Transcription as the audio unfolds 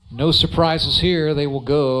No surprises here. They will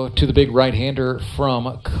go to the big right-hander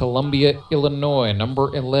from Columbia, Illinois,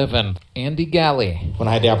 number 11, Andy Galley. When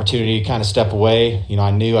I had the opportunity to kind of step away,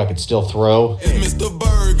 I knew I could still throw. It's Mr.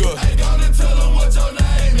 Burger. Ain't gonna tell them what your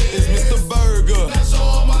name is. It's Mr. Burger. Now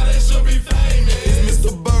show them why they should be famous. It's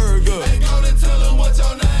Mr. Burger. Ain't gonna tell them what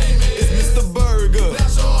your name is. It's Mr. Burger. Now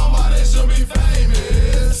show them why they should be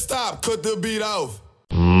famous. Stop, cut the beat off.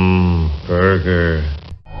 Burger.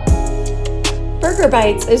 Burger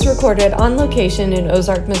Bites is recorded on location in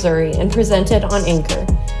Ozark, Missouri, and presented on Anchor.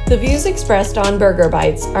 The views expressed on Burger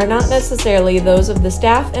Bites are not necessarily those of the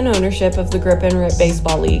staff and ownership of the Grip and Rip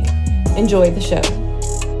Baseball League. Enjoy the show.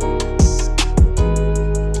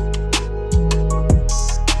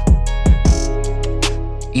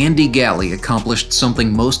 Andy Galley accomplished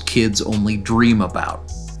something most kids only dream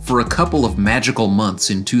about. For a couple of magical months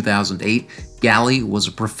in 2008, Galley was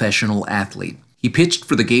a professional athlete. He pitched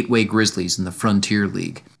for the Gateway Grizzlies in the Frontier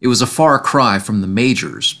League. It was a far cry from the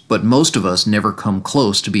majors, but most of us never come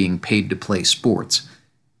close to being paid to play sports,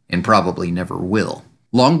 and probably never will.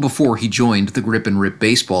 Long before he joined the Grip and Rip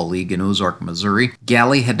Baseball League in Ozark, Missouri,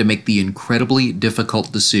 Galley had to make the incredibly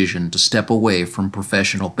difficult decision to step away from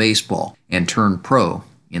professional baseball and turn pro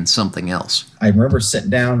in something else. I remember sitting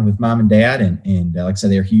down with mom and dad, and like I said,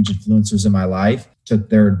 they're huge influencers in my life, took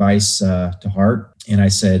their advice to heart, and I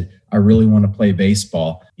said, I really want to play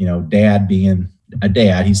baseball. Dad being a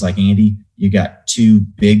dad, he's like, Andy, you got two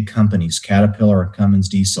big companies, Caterpillar and Cummins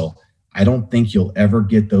Diesel. I don't think you'll ever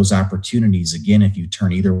get those opportunities again if you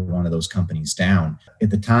turn either one of those companies down.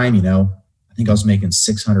 At the time, I think I was making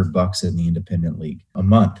 $600 in the independent league a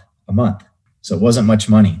month. So it wasn't much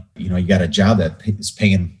money. You got a job that is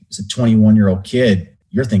paying, as a 21-year-old kid,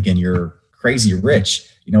 you're thinking you're crazy rich,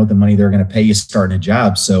 with the money they're going to pay you starting a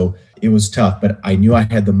job. So it was tough, but I knew I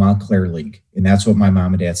had the Montclair League. And that's what my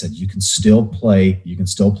mom and dad said. You can still play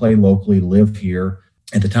locally, live here.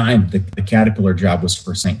 At the time, the Caterpillar job was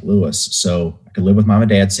for St. Louis. So I could live with mom and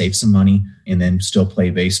dad, save some money, and then still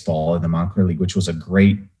play baseball in the Montclair League, which was a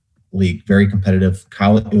great league, very competitive.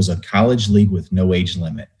 It was a college league with no age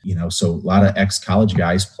limit, so a lot of ex-college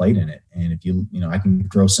guys played in it. And if I can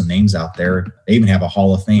throw some names out there. They even have a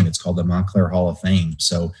Hall of Fame. It's called the Montclair Hall of Fame.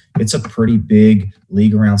 So it's a pretty big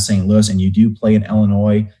league around St. Louis. And you do play in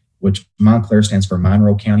Illinois, which Montclair stands for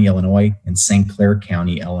Monroe County, Illinois, and St. Clair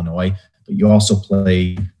County, Illinois. But you also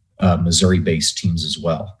play Missouri-based teams as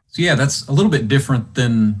well. So yeah, that's a little bit different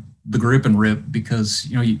than the Grip and Rip, because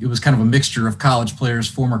it was kind of a mixture of college players,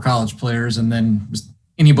 former college players, and then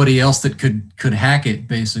anybody else that could hack it,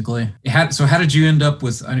 basically. So how did you end up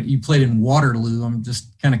with? You played in Waterloo. I'm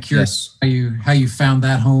just kind of curious how you found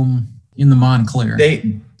that home in the Montclair.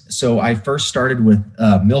 So I first started with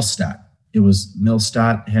Millstadt. It was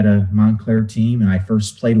Millstadt had a Montclair team, and I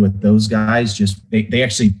first played with those guys. They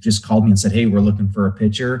actually just called me and said, "Hey, we're looking for a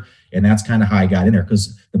pitcher," and that's kind of how I got in there,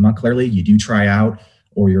 because the Montclair League, you do try out,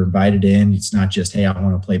 or you're invited in. It's not just, hey, I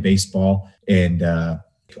want to play baseball. And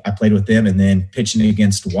I played with them, and then pitching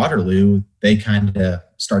against Waterloo, they kind of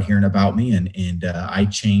start hearing about me. And I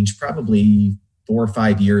changed probably 4 or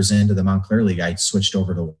 5 years into the Montclair League. I switched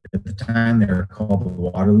over to, at the time, they were called the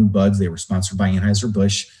Waterloo Buds. They were sponsored by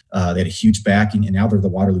Anheuser-Busch. They had a huge backing, and now they're the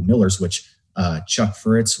Waterloo Millers, which Chuck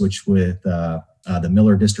Fritz, which with the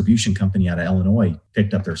Miller Distribution Company out of Illinois,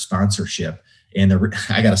 picked up their sponsorship. And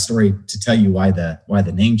I got a story to tell you why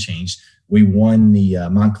the name changed. We won the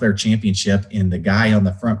Montclair Championship, and the guy on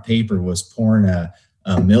the front paper was pouring a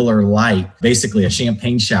Miller Lite, basically a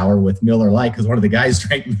champagne shower with Miller Lite, because one of the guys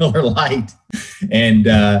drank Miller Lite. And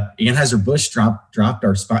Anheuser-Busch dropped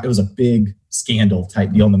our spot. It was a big scandal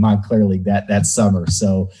type deal in the Montclair League that summer.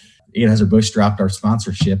 So Anheuser-Busch dropped our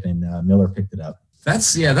sponsorship, and Miller picked it up.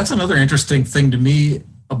 That's another interesting thing to me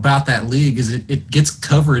about that league, is it gets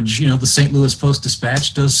coverage. The St. Louis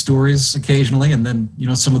Post-Dispatch does stories occasionally, and then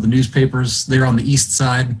some of the newspapers there on the east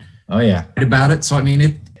side write about it. So I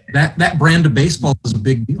mean, that brand of baseball is a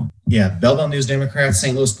big deal. Yeah, Belleville News-Democrat,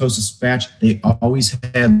 St. Louis Post-Dispatch, they always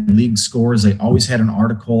had league scores. They always had an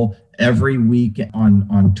article every week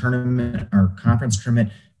on tournament or conference tournament.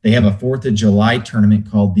 They have a 4th of July tournament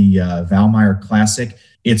called the Valmeyer Classic.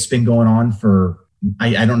 It's been going on for,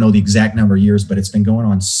 I don't know the exact number of years, but it's been going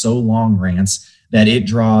on so long, Rance, that it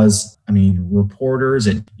draws, reporters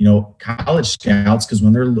and, college scouts. Because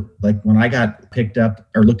when I got picked up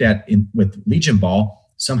or looked at with Legion Ball,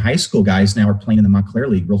 some high school guys now are playing in the Montclair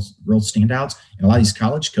League, real standouts. And a lot of these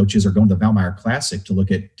college coaches are going to the Valmeyer Classic to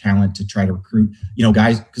look at talent, to try to recruit,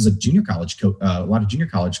 guys, because of junior college, a lot of junior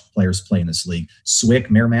college players play in this league.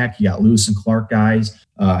 Swick, Merrimack, you got Lewis and Clark guys.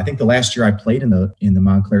 I think the last year I played in the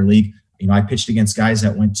Montclair League, I pitched against guys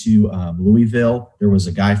that went to Louisville. There was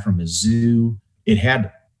a guy from Mizzou. It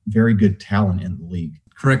had very good talent in the league.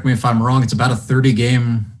 Correct me if I'm wrong. It's about a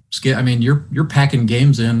 30-game skit. I mean, you're packing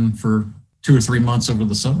games in for 2 or 3 months over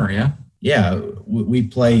the summer, yeah? Yeah, we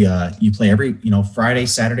play. You play every Friday,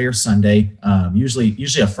 Saturday, or Sunday. Usually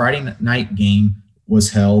a Friday night game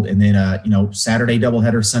was held, and then Saturday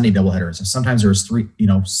doubleheader, Sunday doubleheader. So sometimes there was 3.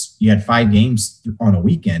 You had 5 games on a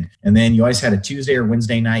weekend, and then you always had a Tuesday or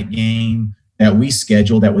Wednesday night game that we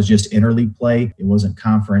scheduled that was just interleague play. It wasn't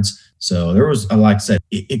conference. So there was, like I said,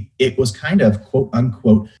 it was kind of quote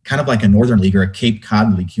unquote, kind of like a Northern League or a Cape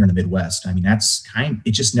Cod League here in the Midwest. I mean,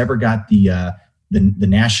 it just never got the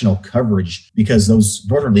national coverage, because those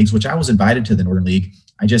Northern Leagues, which I was invited to the Northern League,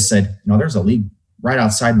 I just said, there's a league right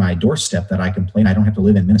outside my doorstep that I can play, and I don't have to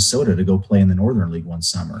live in Minnesota to go play in the Northern League one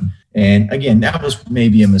summer. And again, that was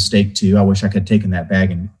maybe a mistake too. I wish I could have taken that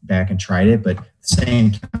back and tried it, but at the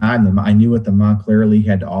same time, I knew what the Montclair League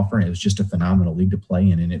had to offer, and it was just a phenomenal league to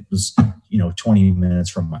play in, and it was 20 minutes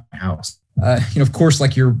from my house. Of course,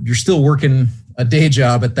 like you're still working a day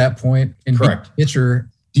job at that point. And correct. Pitcher.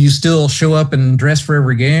 Do you still show up and dress for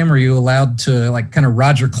every game? Or are you allowed to like kind of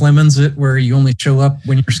Roger Clemens it, where you only show up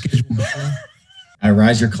when you're scheduled to play? I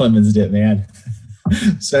Roger Clemens it, man,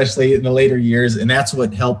 especially in the later years. And that's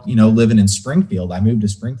what helped, living in Springfield. I moved to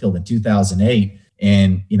Springfield in 2008,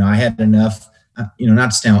 and, I had enough,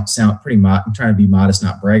 not to sound pretty I'm trying to be modest,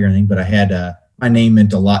 not brag or anything, but I had, my name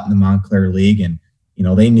meant a lot in the Montclair League. And,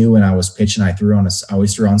 they knew when I was pitching, I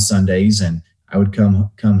always threw on Sundays, and I would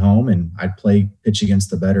come home and I'd pitch against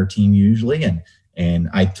the better team usually. And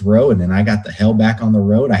I'd throw, and then I got the hell back on the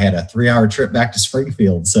road. I had a 3-hour trip back to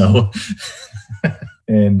Springfield. So,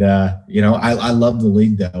 and, I love the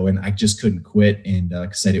league though, and I just couldn't quit. And like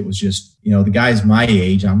I said, it was just, the guys my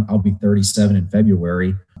age, I'll be 37 in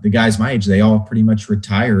February. The guys my age, they all pretty much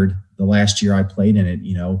retired the last year I played in it,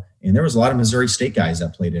 and there was a lot of Missouri State guys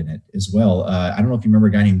that played in it as well. I don't know if you remember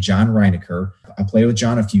a guy named John Reinecker. I played with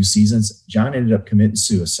John a few seasons. John ended up committing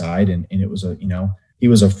suicide, and it was he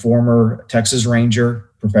was a former Texas Ranger,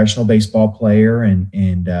 professional baseball player, and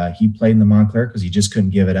he played in the Montclair because he just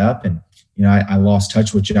couldn't give it up. And I lost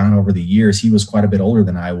touch with John over the years. He was quite a bit older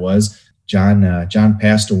than I was. John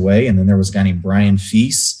passed away, and then there was a guy named Brian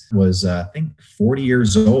Feast, was I think 40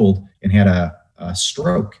 years old, and had a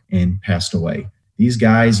stroke and passed away. These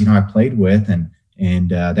guys, I played with, and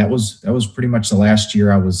that was pretty much the last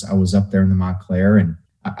year I was up there in the Montclair. And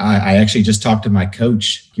I actually just talked to my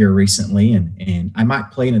coach here recently, and I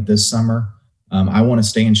might play in it this summer. I want to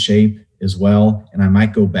stay in shape as well, and I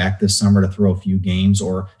might go back this summer to throw a few games,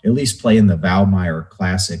 or at least play in the Valmeyer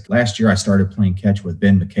Classic. Last year I started playing catch with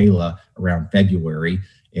Ben Michaela around February,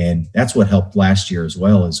 and that's what helped last year as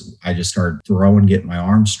well, is I just started throwing, getting my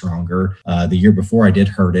arm stronger. The year before I did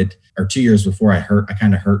hurt it, or 2 years before I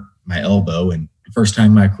kind of hurt my elbow, and first time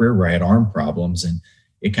in my career where I had arm problems, and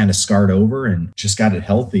it kind of scarred over and just got it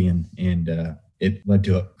healthy, and it led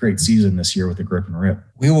to a great season this year with the Grip and Rip.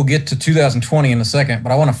 We will get to 2020 in a second,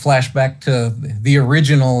 but I want to flash back to the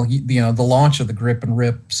original, the launch of the Grip and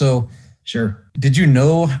Rip. So sure. Did you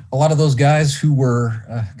know a lot of those guys who were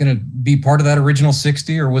going to be part of that original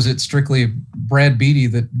 60, or was it strictly Brad Beatty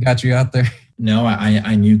that got you out there? No,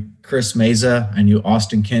 I knew Chris Meza. I knew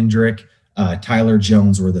Austin Kendrick. Tyler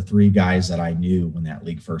Jones were the 3 guys that I knew when that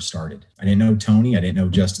league first started. I didn't know Tony. I didn't know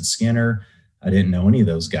Justin Skinner. I didn't know any of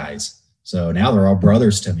those guys. So now they're all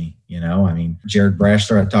brothers to me. Jared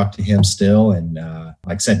Brashler, I talk to him still. And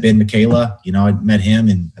like I said, Ben Michaela, I met him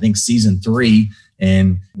in, I think, season 3.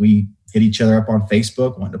 And we hit each other up on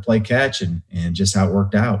Facebook, wanting to play catch, and just how it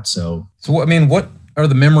worked out. So what are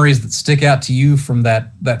the memories that stick out to you from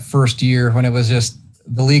that first year, when it was just,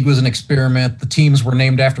 the league was an experiment, the teams were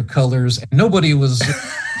named after colors, and nobody was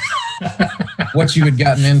what you had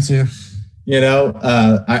gotten into?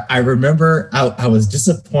 I remember I was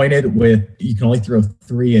disappointed with, you can only throw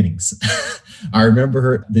 3 innings. I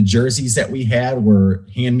remember the jerseys that we had were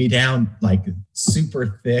hand-me-down, like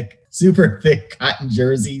super thick cotton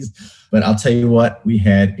jerseys. But I'll tell you what we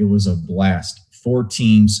had, it was a blast. 4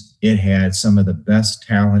 teams. It had some of the best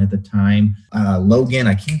talent at the time. Logan,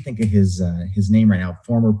 I can't think of his name right now,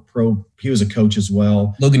 former pro. He was a coach as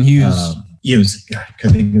well. Logan Hughes. I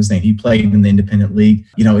couldn't think of his name. He played in the independent league.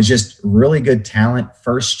 It's just really good talent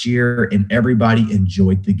first year, and everybody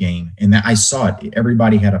enjoyed the game. And I saw it.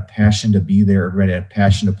 Everybody had a passion to be there. Everybody had a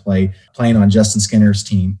passion to play. Playing on Justin Skinner's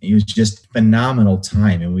team, it was just phenomenal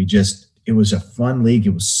time. And it was a fun league.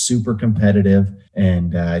 It was super competitive,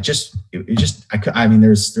 and I mean,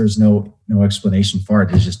 there's no explanation for it.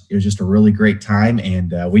 It was just a really great time,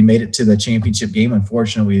 and we made it to the championship game.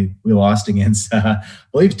 Unfortunately, we lost against I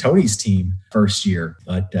believe Tony's team first year,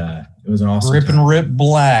 but it was an awesome Rip time. and Rip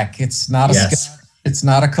Black. It's not a Yes. Scott, it's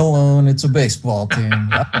not a Cologne. It's a baseball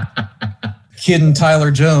team. Kid and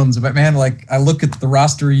Tyler Jones. But man, like I look at the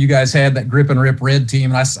roster you guys had, that Grip and Rip Red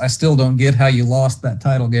team, and I still don't get how you lost that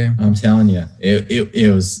title game. I'm telling you,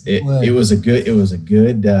 it was a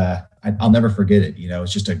good. I'll never forget it. You know,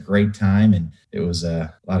 it's just a great time, and it was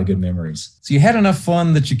a lot of good memories. So you had enough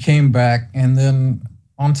fun that you came back, and then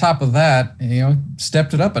on top of that,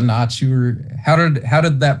 stepped it up a notch. How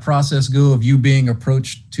did that process go of you being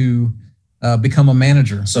approached to become a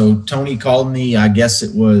manager? So Tony called me, I guess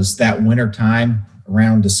it was that winter time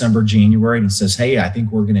around December, January, and he says, "Hey, I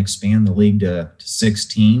think we're going to expand the league to 6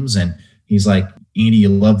 teams." And he's like, "Andy, you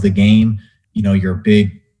love the game. You know, you're a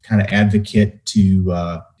big kind of advocate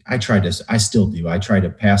to, I still do. I try to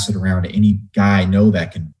pass it around to any guy I know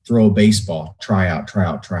that can throw a baseball, try out.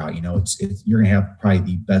 You know, you're going to have probably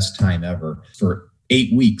the best time ever for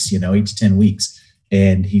 8 weeks, 8 to 10 weeks."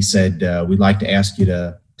 And he said, "We'd like to ask you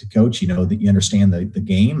to coach, that you understand the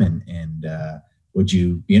game, and would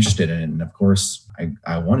you be interested in it?" And of course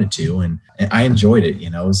I wanted to, and I enjoyed it.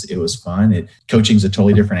 It was fun. Coaching's a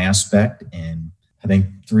totally different aspect. And I think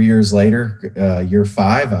 3 years later, year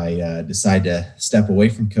 5, I decided to step away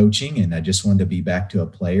from coaching, and I just wanted to be back to a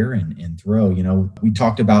player and throw. We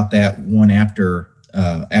talked about that one after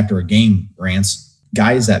a game, Rance.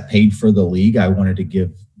 Guys that paid for the league, I wanted to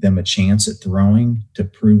give them a chance at throwing to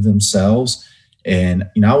prove themselves. And,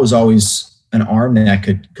 I was always an arm that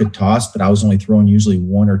could toss, but I was only throwing usually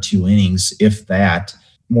 1 or 2 innings, if that.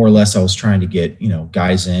 More or less, I was trying to get,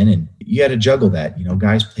 guys in, and you had to juggle that.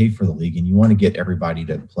 Guys pay for the league, and you want to get everybody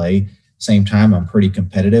to play. Same time, I'm pretty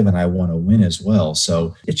competitive, and I want to win as well.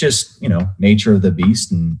 So it's just, nature of the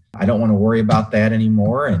beast, and I don't want to worry about that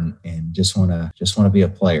anymore, and just want to be a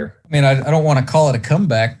player. I mean, I don't want to call it a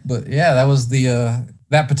comeback, but yeah, that was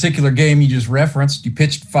that particular game you just referenced. You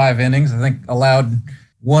pitched 5 innings, I think allowed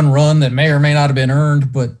 1 run that may or may not have been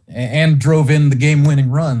earned, and drove in the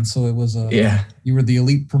game-winning run. So it was you were the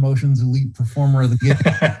Elite Promotions Elite Performer of the game.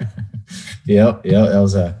 Yep, that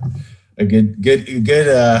was a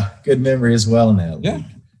good memory as well in that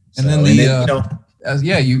league.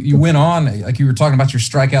 Yeah. You went on, like you were talking about your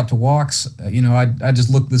strikeout to walks. I just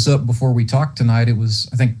looked this up before we talked tonight. It was,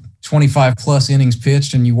 I think, 25 plus innings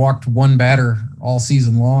pitched, and you walked 1 batter all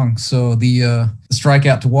season long. So the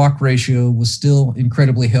strikeout to walk ratio was still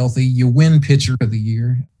incredibly healthy. You win pitcher of the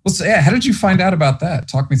year. How did you find out about that?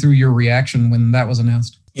 Talk me through your reaction when that was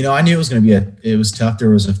announced. I knew it was going to be it was tough.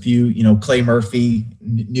 There was a few, Clay Murphy,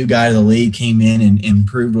 new guy to the league, came in and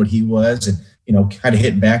improved what he was, and, kind of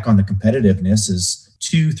hitting back on the competitiveness. Is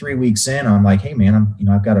 2-3 weeks in, I'm like, "Hey man,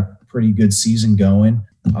 I've got a pretty good season going.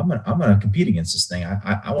 I'm gonna compete against this thing.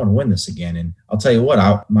 I want to win this again." And I'll tell you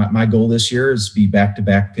what, my goal this year is to be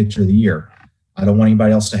back-to-back pitcher of the year. I don't want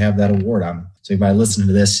anybody else to have that award. So anybody listening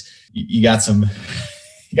to this, you got some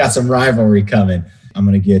rivalry coming. I'm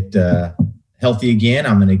gonna get healthy again.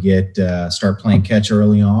 I'm gonna start playing catch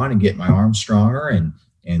early on and get my arms stronger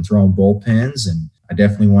and throwing bullpens. And I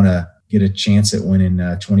definitely want to get a chance at winning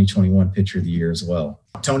 2021 pitcher of the year as well.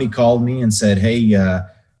 Tony called me and said, "Hey,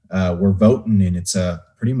 we're voting, and it's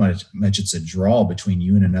pretty much it's a draw between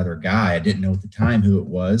you and another guy." I didn't know at the time who it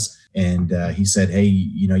was, and he said, "Hey,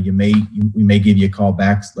 we may give you a call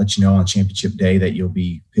back, let you know on championship day that you'll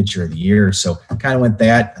be pitcher of the year." So I kind of went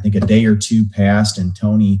that. I think a day or 2 passed, and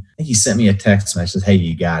Tony, I think he sent me a text message, says, "Hey,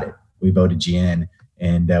 you got it. We voted you in,"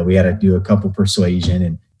 and we had to do a couple persuasion,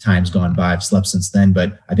 and time's gone by. I've slept since then,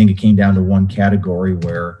 but I think it came down to one category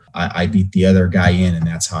where I beat the other guy in, and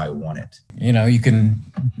that's how I won it. You can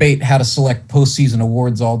bait how to select postseason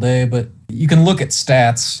awards all day, but you can look at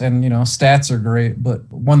stats, and, stats are great.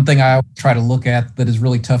 But one thing I try to look at that is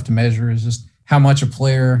really tough to measure is just how much a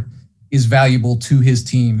player is valuable to his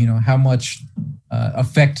team. How much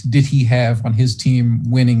effect did he have on his team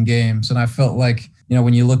winning games? And I felt like,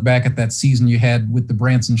 when you look back at that season you had with the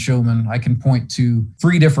Branson Showmen, I can point to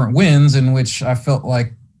 3 different wins in which I felt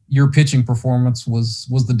like your pitching performance was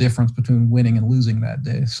the difference between winning and losing that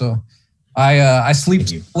day. So I sleep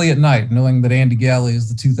peacefully at night knowing that Andy Galley is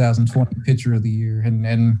the 2020 pitcher of the year,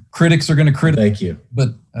 and critics are going to criticize. Thank you.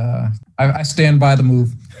 But I stand by the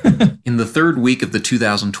move. In the 3rd week of the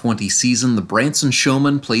 2020 season, the Branson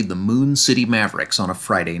Showmen played the Moon City Mavericks on a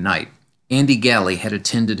Friday night. Andy Galley had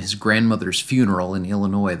attended his grandmother's funeral in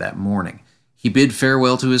Illinois that morning. He bid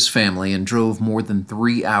farewell to his family and drove more than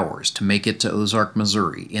 3 hours to make it to Ozark,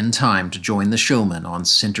 Missouri, in time to join the showman on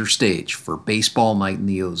center stage for baseball night in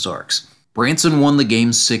the Ozarks. Branson won the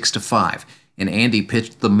game 6-5, and Andy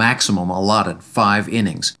pitched the maximum allotted 5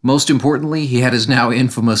 innings. Most importantly, he had his now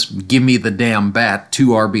infamous "gimme the damn bat" 2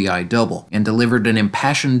 RBI double, and delivered an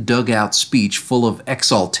impassioned dugout speech full of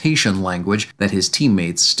exaltation language that his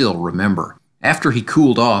teammates still remember. After he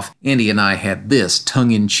cooled off, Andy and I had this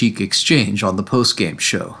tongue-in-cheek exchange on the postgame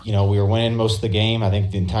show. We were winning most of the game. I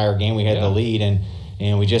think the entire game we had the lead,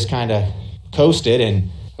 and we just kind of coasted.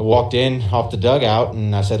 And I walked in off the dugout,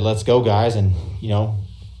 and I said, "Let's go, guys." And,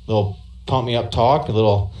 little pump me up talk,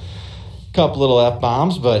 couple little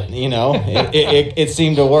F-bombs, but, it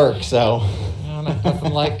seemed to work, so...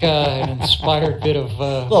 Nothing like an inspired bit of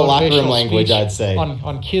little locker room language, I'd say.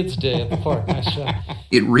 On Kids Day at the park. Nice job.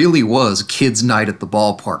 It really was kids' night at the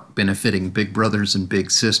ballpark, benefiting big brothers and big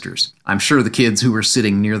sisters. I'm sure the kids who were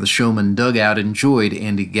sitting near the showman dugout enjoyed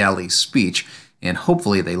Andy Galli's speech, and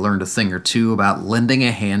hopefully they learned a thing or two about lending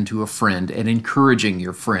a hand to a friend and encouraging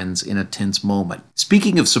your friends in a tense moment.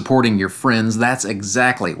 Speaking of supporting your friends, that's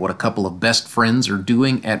exactly what a couple of best friends are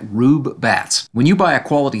doing at Rube Bats. When you buy a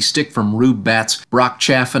quality stick from Rube Bats, Brock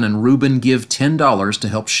Chaffin and Ruben give $10 to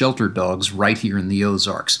help shelter dogs right here in the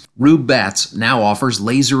Ozarks. Rube Bats now offers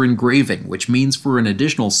laser engraving, which means for an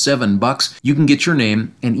additional $7, you can get your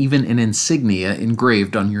name and even an insignia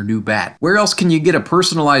engraved on your new bat. Where else can you get a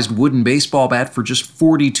personalized wooden baseball bat for just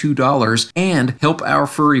 $42 and help our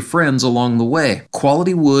furry friends along the way?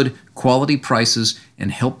 Quality wood, quality prices,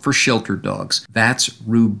 and help for shelter dogs. That's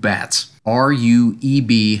Rube Bats.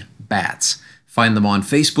 R-U-E-B Bats. Find them on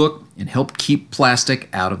Facebook and help keep plastic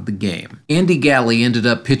out of the game. Andy Galli ended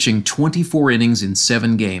up pitching 24 innings in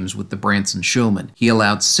 7 games with the Branson Showman. He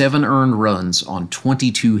allowed 7 earned runs on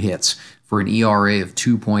 22 hits for an ERA of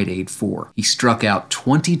 2.84. He struck out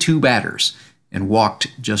 22 batters and walked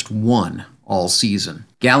just 1 all season.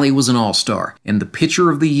 Galli was an all-star and the pitcher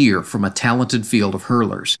of the year from a talented field of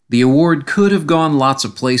hurlers. The award could have gone lots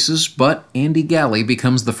of places, but Andy Galli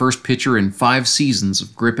becomes the first pitcher in 5 seasons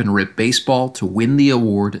of Grip and Rip baseball to win the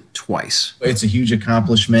award twice. It's a huge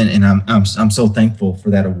accomplishment, and I'm so thankful for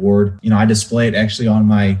that award. I display it actually on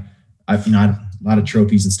my, I had a lot of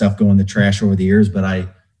trophies and stuff go in the trash over the years, but I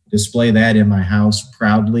display that in my house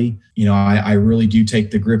proudly. I really do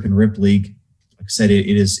take the Grip and Rip League. Like I said,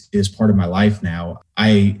 it is part of my life now.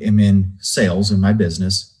 I am in sales in my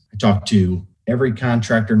business. I talk to every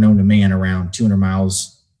contractor known to man around 200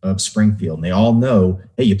 miles of Springfield, and they all know,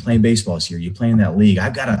 hey, you playing baseball this year? You playing that league?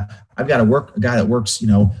 I've got a guy that works,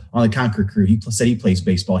 on the concrete crew. He said he plays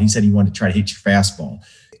baseball. He said he wanted to try to hit your fastball.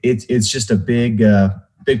 It's just a big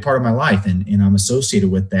part of my life, and I'm associated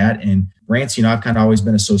with that. And Branson, I've kind of always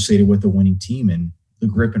been associated with the winning team, and the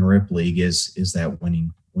Grip and Rip League is that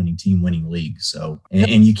winning team, winning league. So,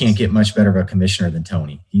 and you can't get much better of a commissioner than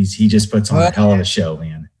Tony. He just puts on a hell of a show,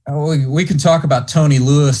 man. We can talk about Tony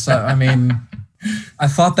Lewis. I mean, I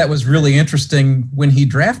thought that was really interesting when he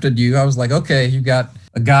drafted you. I was like, okay, you got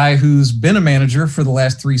a guy who's been a manager for the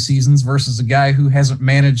last 3 seasons versus a guy who hasn't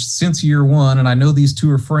managed since year 1. And I know these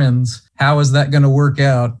two are friends. How is that going to work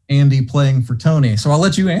out, Andy playing for Tony? So I'll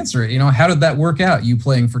let you answer it. How did that work out, you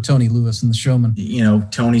playing for Tony Lewis and the Showman?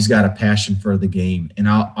 Tony's got a passion for the game, and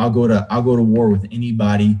I'll go to war with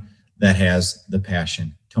anybody that has the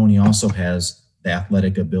passion. Tony also has the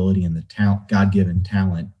athletic ability and the talent, God-given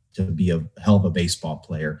talent to be a hell of a baseball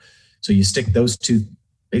player. So you stick those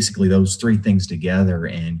 3 things together,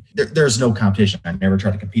 and there's no competition. I never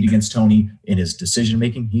try to compete against Tony in his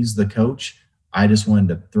decision-making. He's the coach. I just wanted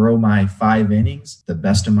to throw my 5 innings, the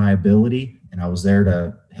best of my ability, and I was there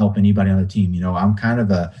to help anybody on the team. I'm kind of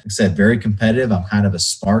like I said, very competitive. I'm kind of a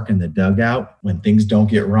spark in the dugout. When things don't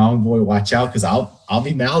get wrong, boy, watch out, because I'll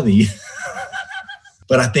be mouthy.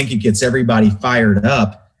 But I think it gets everybody fired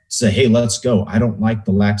up. Say, hey, let's go. I don't like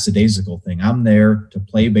the lackadaisical thing. I'm there to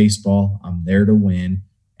play baseball. I'm there to win.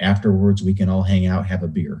 Afterwards, we can all hang out, have a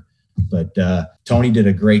beer. But Tony did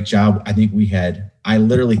a great job. I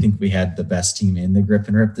literally think we had the best team in the Grip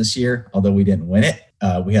and Rip this year, although we didn't win it.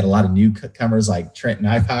 We had a lot of newcomers like Trent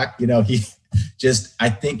Nypak. I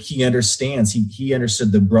think he understands. He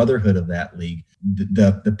understood the brotherhood of that league,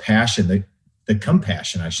 the passion, the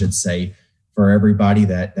compassion, I should say, for everybody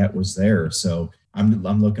that was there. So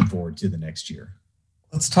I'm looking forward to the next year.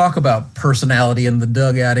 Let's talk about personality in the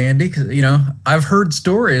dugout, Andy, because, I've heard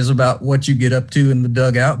stories about what you get up to in the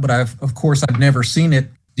dugout, but I've never seen it.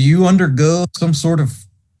 Do you undergo some sort of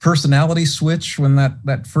personality switch when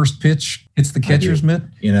that first pitch hits the catcher's mitt?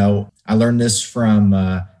 I learned this from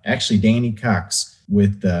actually Danny Cox.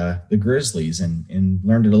 with the Grizzlies and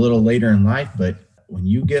learned it a little later in life. But when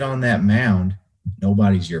you get on that mound,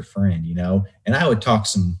 nobody's your friend, And I would talk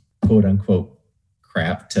some quote unquote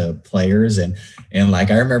crap to players. And like,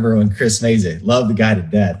 I remember when Chris Mays, loved the guy to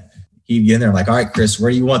death. He'd get in there, I'm like, all right, Chris, where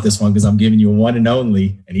do you want this one? Because I'm giving you a one and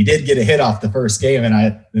only. And he did get a hit off the first game. And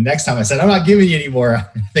the next time I said, I'm not giving you anymore.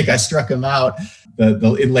 I think I struck him out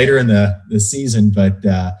later in the season. But,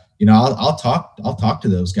 I'll talk to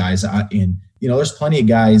those guys. There's plenty of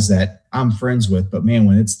guys that I'm friends with, but man,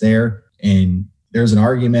 when it's there and there's an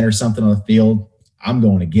argument or something on the field, I'm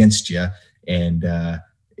going against you. And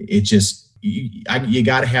it just, you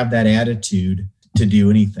got to have that attitude to do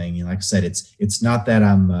anything. Like I said, it's not that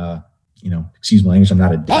I'm, excuse my language, I'm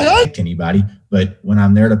not a dick to anybody, but when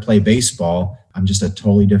I'm there to play baseball, I'm just a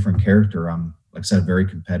totally different character. I'm, like I said, very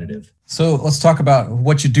competitive. So let's talk about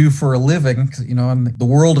what you do for a living. In the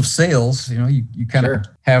world of sales, you kind of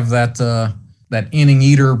have that inning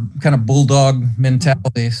eater kind of bulldog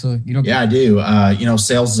mentality. So Yeah, I do.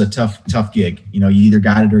 Sales is a tough gig. You either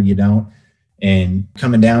got it or you don't. And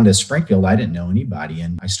coming down to Springfield, I didn't know anybody,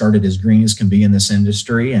 and I started as green as can be in this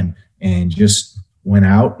industry, and just went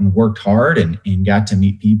out and worked hard and got to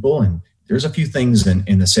meet people. And there's a few things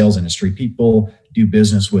in the sales industry. People do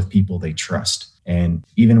business with people they trust. And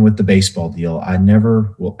even with the baseball deal, I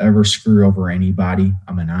never will ever screw over anybody.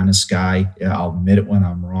 I'm an honest guy. I'll admit it when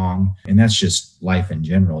I'm wrong. And that's just life in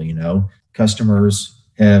general. Customers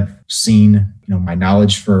have seen, my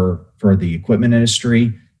knowledge for the equipment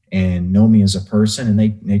industry and know me as a person,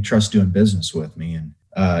 and they trust doing business with me. And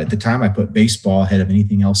at the time, I put baseball ahead of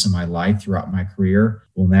anything else in my life throughout my career.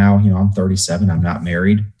 Well, now, I'm 37. I'm not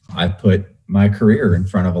married. I put my career in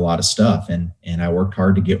front of a lot of stuff, and I worked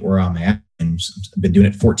hard to get where I'm at. And I've been doing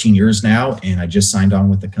it 14 years now, and I just signed on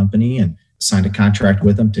with the company and signed a contract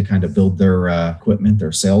with them to kind of build their equipment,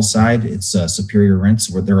 their sales side. It's Superior Rents,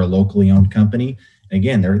 where they're a locally owned company.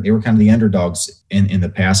 Again, they were kind of the underdogs in the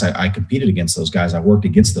past. I competed against those guys. I worked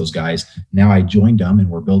against those guys. Now I joined them, and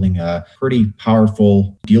we're building a pretty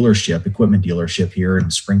powerful equipment dealership here in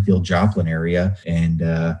Springfield, Joplin area. And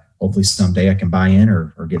hopefully someday I can buy in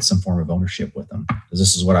or get some form of ownership with them, because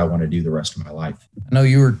this is what I want to do the rest of my life. I know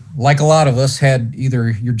you were, like a lot of us, had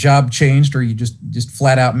either your job changed or you just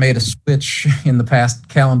flat out made a switch in the past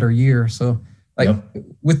calendar year. So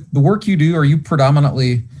with the work you do, are you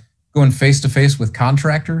predominantly going face-to-face with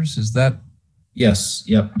contractors? Is that? Yes.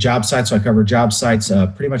 Yep. Job sites. So I cover job sites,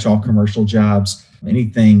 pretty much all commercial jobs,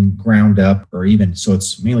 anything ground up, or even, so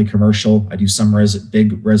it's mainly commercial. I do some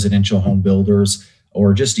big residential home builders,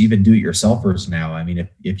 or just even do-it-yourselfers now. I mean,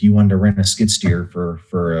 if you wanted to rent a skid steer for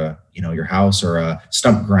your house, or a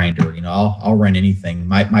stump grinder, I'll rent anything.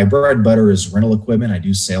 My bread and butter is rental equipment. I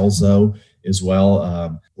do sales though as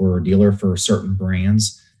well. We're a dealer for certain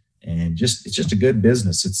brands. And it's just a good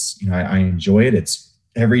business. It's, I enjoy it. It's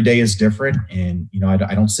every day is different. And,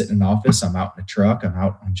 I don't sit in an office. I'm out in a truck. I'm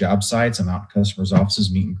out on job sites. I'm out in customers'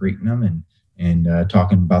 offices, meeting, greeting them and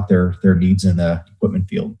talking about their needs in the equipment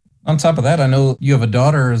field. On top of that, I know you have a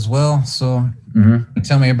daughter as well. So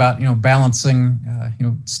tell me about, balancing,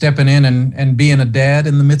 stepping in and being a dad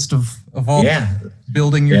in the midst of all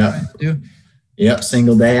building your trying to do. Yep.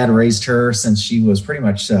 Single dad, raised her since she was pretty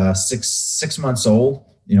much six months old.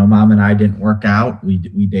 Mom and I didn't work out. We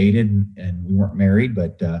dated and we weren't married,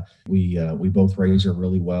 but we both raised her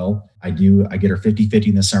really well. I get her 50-50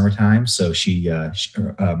 in the summertime. So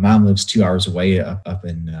mom lives 2 hours away up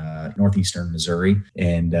in northeastern Missouri.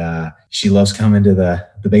 And she loves coming to the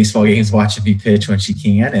baseball games, watching me pitch when she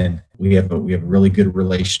can. And we have a really good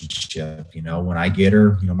relationship. When I get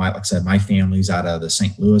her, like I said, my family's out of the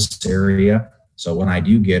St. Louis area. So when I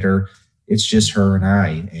do get her, it's just her and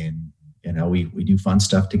I. And we do fun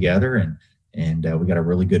stuff together, and we got a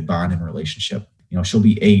really good bond and relationship. She'll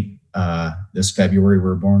be 8 this February. We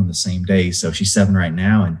were born on the same day, so she's 7 right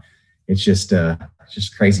now, and it's just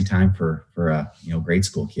crazy time for a grade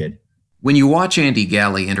school kid. When you watch Andy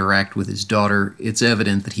Galli interact with his daughter, it's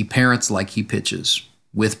evident that he parents like he pitches,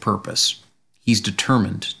 with purpose. He's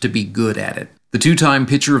determined to be good at it. The 2-time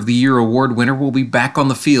Pitcher of the Year award winner will be back on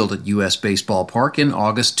the field at U.S. Baseball Park in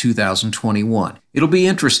August 2021. It'll be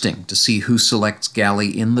interesting to see who selects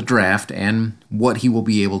Galli in the draft and what he will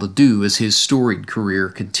be able to do as his storied career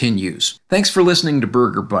continues. Thanks for listening to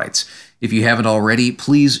Burger Bites. If you haven't already,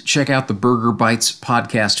 please check out the Burger Bites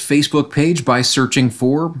Podcast Facebook page by searching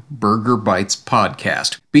for Burger Bites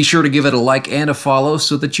Podcast. Be sure to give it a like and a follow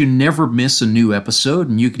so that you never miss a new episode,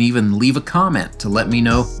 and you can even leave a comment to let me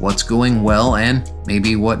know what's going well and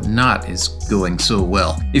maybe what not is going so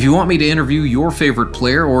well. If you want me to interview your favorite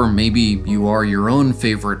player, or maybe you are your your own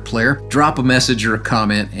favorite player, drop a message or a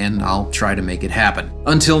comment and I'll try to make it happen.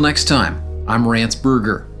 Until next time, I'm Rance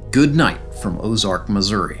Berger. Good night from Ozark,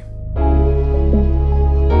 Missouri.